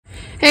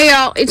Hey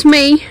y'all, it's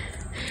me,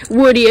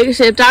 Woody,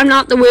 except I'm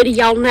not the Woody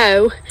y'all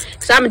know,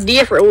 because I'm a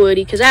different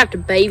Woody, because I have to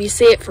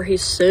babysit for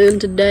his son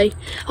today.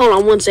 Hold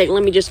on one second,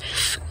 let me just,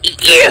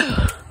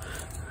 yeah.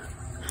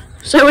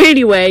 So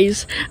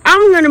anyways,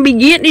 I'm going to be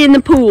getting in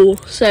the pool,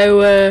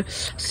 so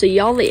see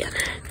y'all then.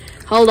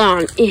 Hold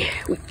on,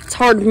 it's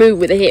hard to move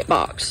with a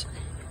hitbox.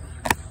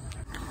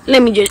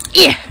 Let me just,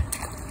 yeah.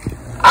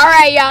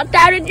 Alright y'all,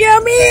 time to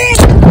jump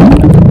in.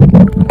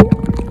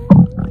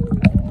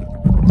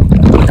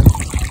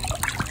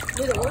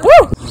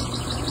 Woo!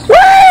 Woo!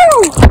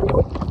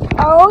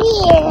 Oh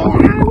yeah,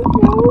 I'm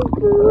so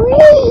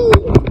green.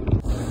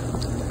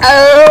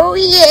 Oh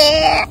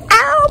yeah,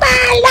 oh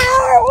my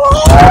lord!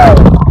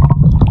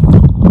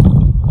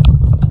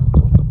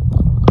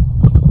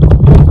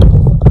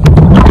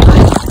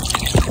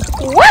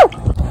 Woo!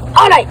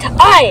 Alright,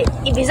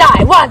 it is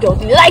I, Wado,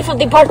 the life of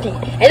the party,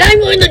 and I'm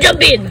going to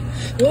jump in.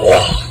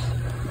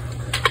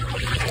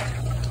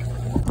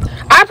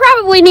 I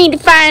probably need to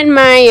find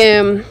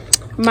my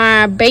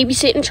my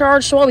babysitting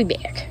charge, so I'll be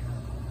back.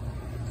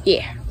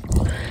 Yeah.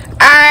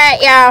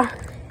 Alright, y'all.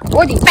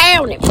 Woody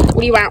found him. What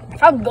do you want?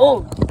 I'm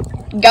gold.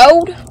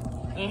 Gold?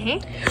 Mm-hmm.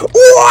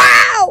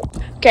 Wow!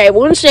 Okay,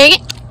 1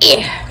 second.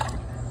 Yeah.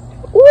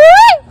 Woo!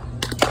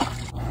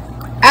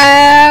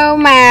 Oh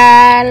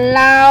my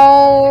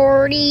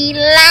lordy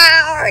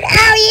lord.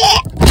 Oh yeah!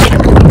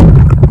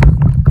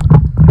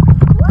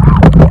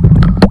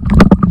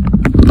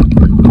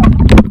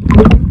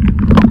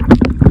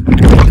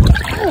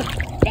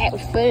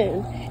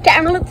 Fun.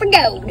 Time to look for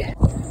gold.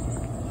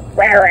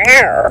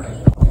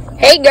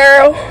 Hey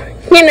girl,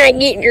 can I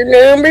get your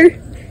number?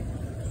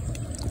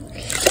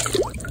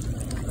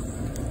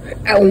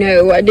 Oh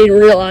no, I didn't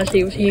realize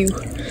it was you.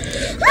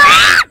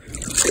 Ah!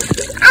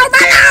 Oh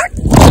my lord!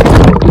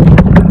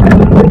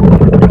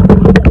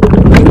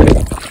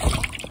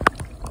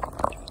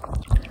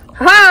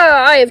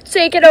 Ha! I have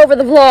taken over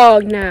the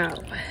vlog now.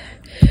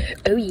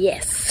 Oh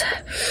yes.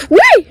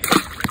 Whee!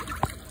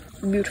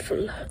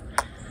 Beautiful.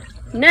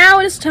 Now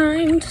it is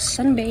time to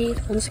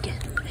sunbathe once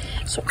again,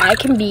 so I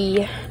can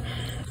be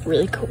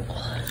really cool.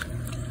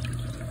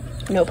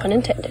 No pun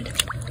intended.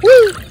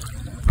 Woo!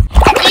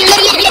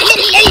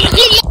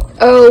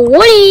 Oh,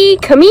 Woody,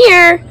 come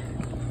here.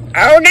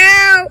 Oh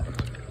no!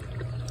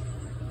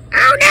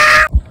 Oh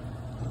no!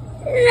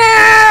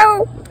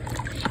 No!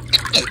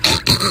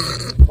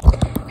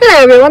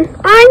 Hello everyone,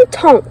 I'm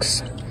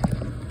Tonks.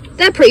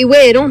 They're pretty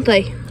weird, aren't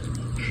they? Do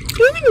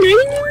you have a name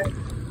anymore?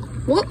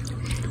 What?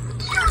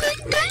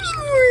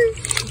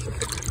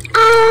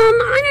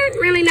 I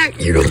don't really know.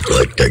 You don't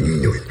like that.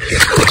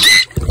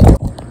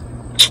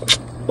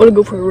 Wanna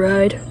go for a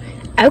ride?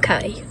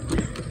 Okay.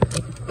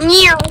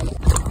 Meow.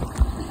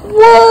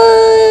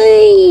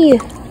 Why?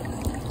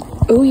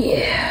 Oh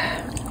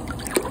yeah.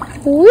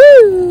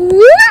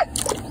 Woo!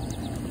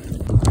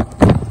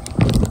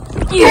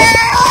 Yeah.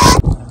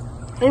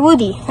 Hey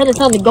Woody, that is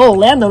not the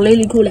goal. I'm the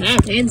really cool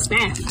hat and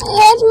staff.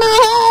 That's my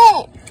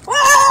hat.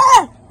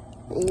 Ah!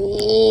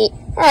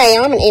 Alright,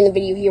 I'm gonna end the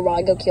video here while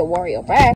I go kill Wario. Bye.